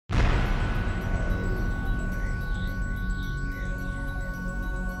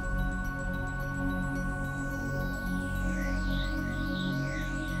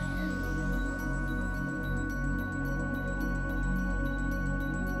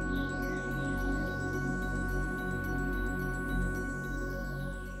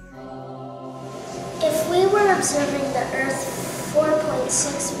observing the Earth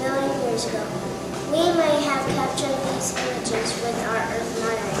 4.6 billion years ago, we may have captured these images with our Earth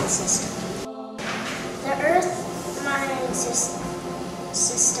monitoring system. The Earth monitoring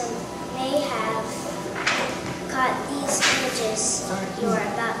system may have caught these images you are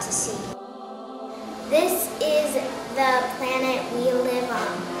about to see. This is the planet we live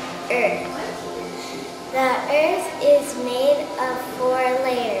on, Earth. The Earth is made of 4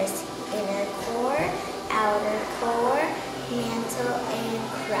 layers: inner core, outer core, mantle, and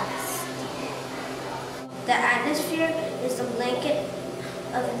crust. The atmosphere is the blanket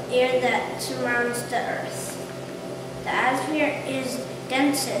of air that surrounds the Earth. The atmosphere is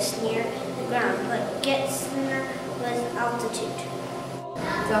densest near the ground, but gets thinner with altitude.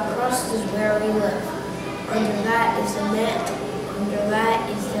 The crust is where we live. Under that is the mantle. Under that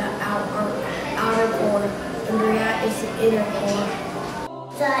is the outer core. Under that is the inner core.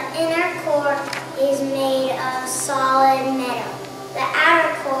 The inner core is made of solid metal. The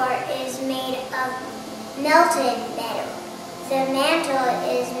outer core is made of melted metal. The mantle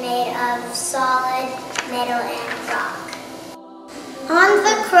is made of solid metal and rock. On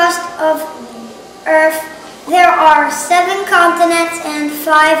the crust of Earth, there are 7 continents and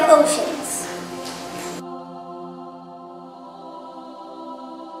 5 oceans.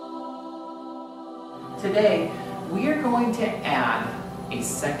 Today, we are going to add a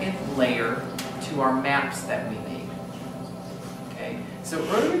second layer to our maps that we made. Okay, so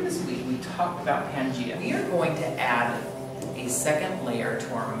earlier this week we talked about Pangea. We are going to add a second layer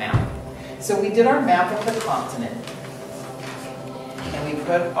to our map. So we did our map of the continent, and we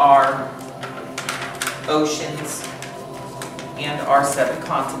put our oceans and our 7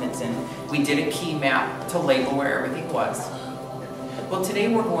 continents in. We did a key map to label where everything was. Well,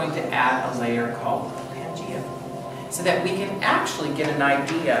 today we're going to add a layer called Pangea, so that we can actually get an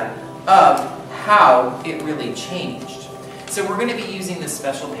idea of how it really changed. So we're going to be using this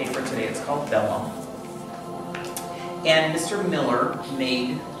special paper today. It's called vellum. And Mr. Miller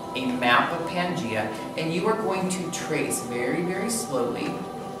made a map of Pangea, and you are going to trace very, very slowly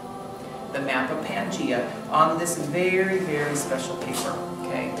the map of Pangea on this very, very special paper.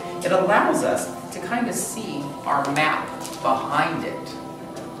 Okay? It allows us to kind of see our map behind it.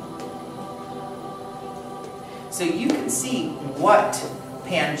 So you can see what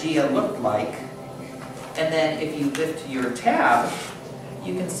Pangea looked like, and then if you lift your tab,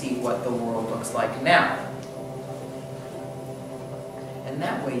 you can see what the world looks like now. And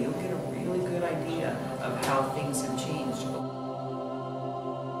that way you'll get a really good idea of how things have changed.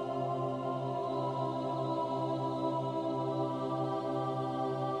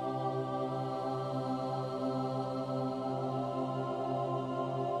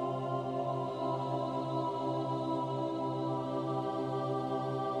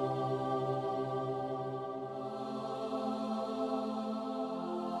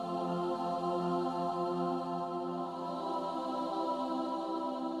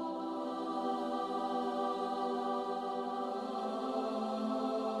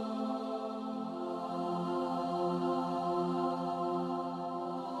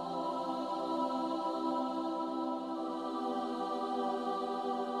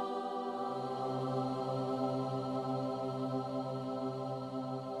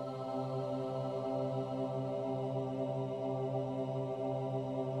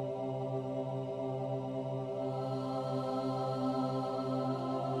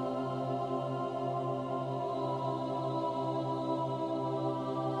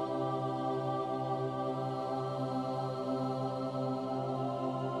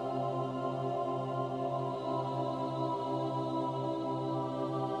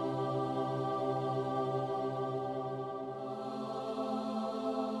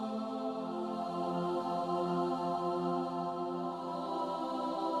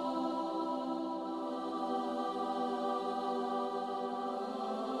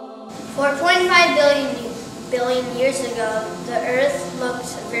 4.5 billion years ago, the Earth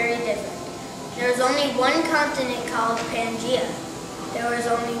looked very different. There was only one continent called Pangea. There was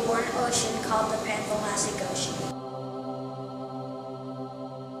only one ocean called the Pan-Pacific Ocean.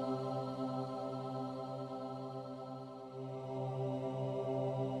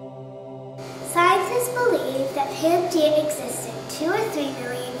 Scientists believe that Pangea existed 2 or 3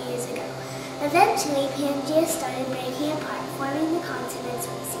 billion years ago. Eventually, Pangea started breaking apart, forming the continents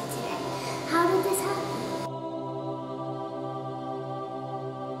we see today. How did this happen?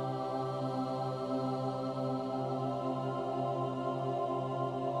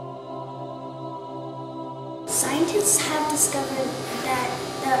 Scientists have discovered that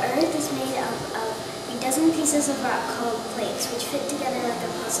the Earth is made up of a dozen pieces of rock called plates, which fit together like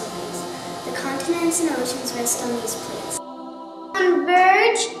a puzzle piece. The continents and oceans rest on these plates.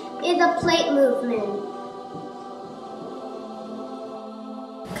 Converge is a plate movement.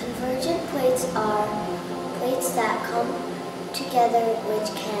 Convergent plates are plates that come together which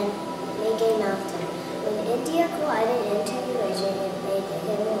can make a mountain. When India collided into Eurasia, it made the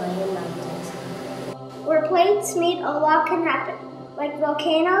Himalayan mountains. Where plates meet, a lot can happen, like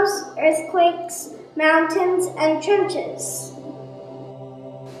volcanoes, earthquakes, mountains, and trenches.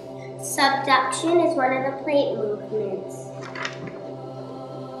 Subduction is one of the plate movements.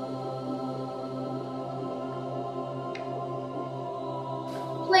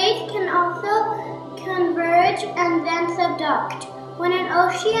 Plates can also converge and then subduct. When an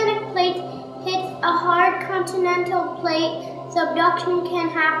oceanic plate hits a hard continental plate, subduction can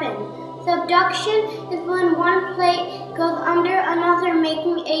happen. Subduction is when one plate goes under another,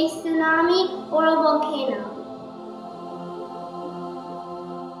 making a tsunami or a volcano.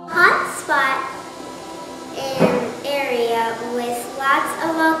 Hot spot an area with lots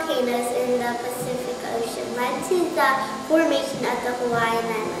of volcanoes in the Pacific Ocean led to the formation of the Hawaiian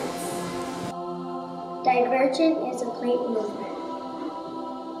Islands. Divergent is a plate movement.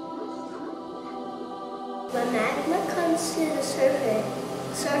 When magma comes to the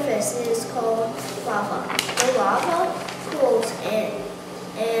surface, it is called lava. The lava cools and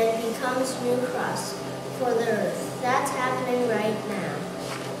becomes new crust for the Earth. That's happening right now.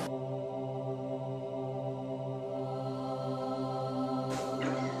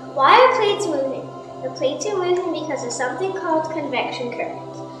 Why are plates moving? The plates are moving because of something called convection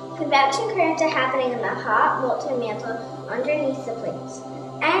currents. Convection currents are happening in the hot molten mantle underneath the plates,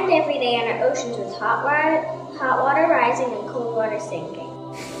 and every day in our oceans with hot water rising and cold water sinking.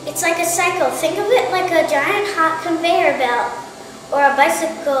 It's like a cycle. Think of it like a giant hot conveyor belt or a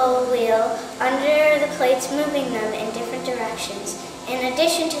bicycle wheel under the plates, moving them in different directions, in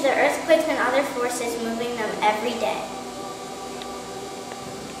addition to the earthquakes and other forces moving them every day.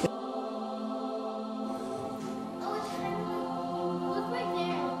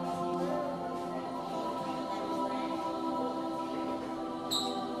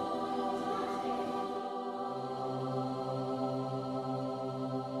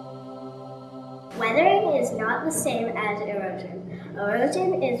 Weathering is not the same as erosion.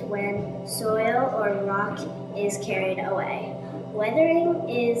 Erosion is when soil or rock is carried away. Weathering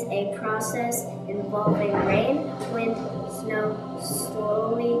is a process involving rain, wind, snow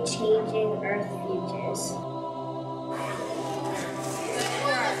slowly changing Earth features.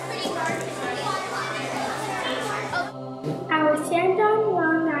 Our sand on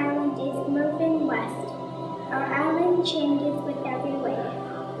Long Island is moving west. Our island changes with every wave.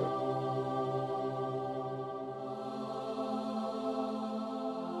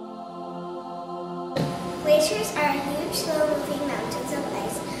 Glaciers are huge, slow-moving mountains of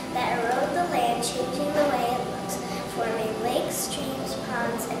ice that erode the land, changing the way it looks, forming lakes, streams,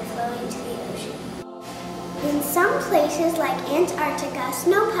 ponds, and flowing to the ocean. In some places, like Antarctica,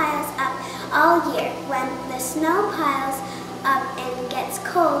 snow piles up all year. When the snow piles up and gets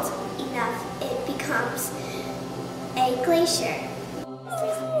cold enough, it becomes a glacier.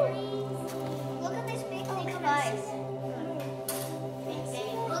 Look at this big thing of ice.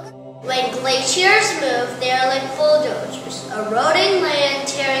 When glaciers move, they are like bulldozers, eroding land,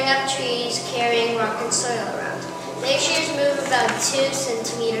 tearing up trees, carrying rock and soil around. Glaciers move about 2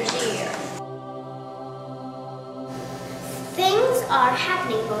 centimeters a year. Things are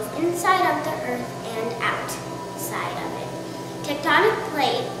happening both inside of the Earth and outside of it. Tectonic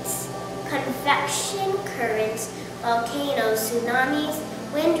plates, convection currents, volcanoes, tsunamis,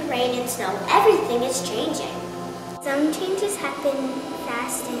 wind, rain, and snow. Everything is changing. Some changes happen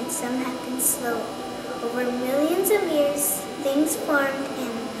fast and some happen slow. Over millions of years, things formed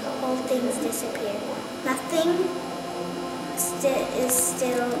and old things disappeared. Nothing is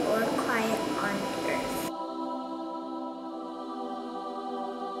still or quiet